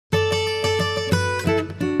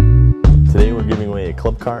a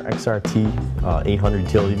Club Car XRT 800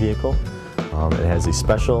 utility vehicle. It has a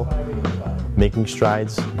special Making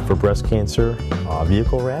Strides for Breast Cancer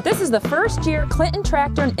vehicle wrap. This is the first year Clinton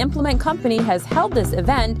Tractor and Implement Company has held this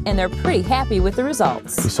event, and they're pretty happy with the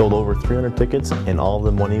results. We sold over 300 tickets, and all of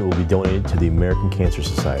the money will be donated to the American Cancer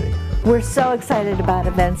Society. We're so excited about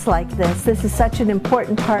events like this. This is such an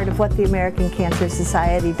important part of what the American Cancer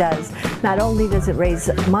Society does. Not only does it raise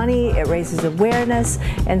money, it raises awareness,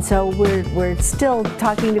 and so we're still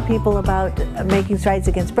talking to people about making strides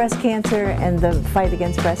against breast cancer and the fight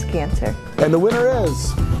against breast cancer. And the winner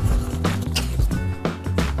is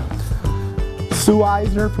Sue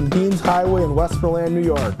Eisner from Deans Highway in Westmoreland, New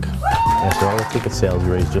York. After all the ticket sales, we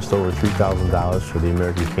raised just over $3,000 for the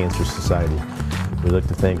American Cancer Society. We'd like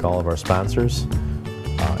to thank all of our sponsors,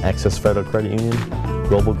 Access Federal Credit Union,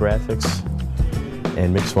 Global Graphics,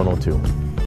 and Mix 102.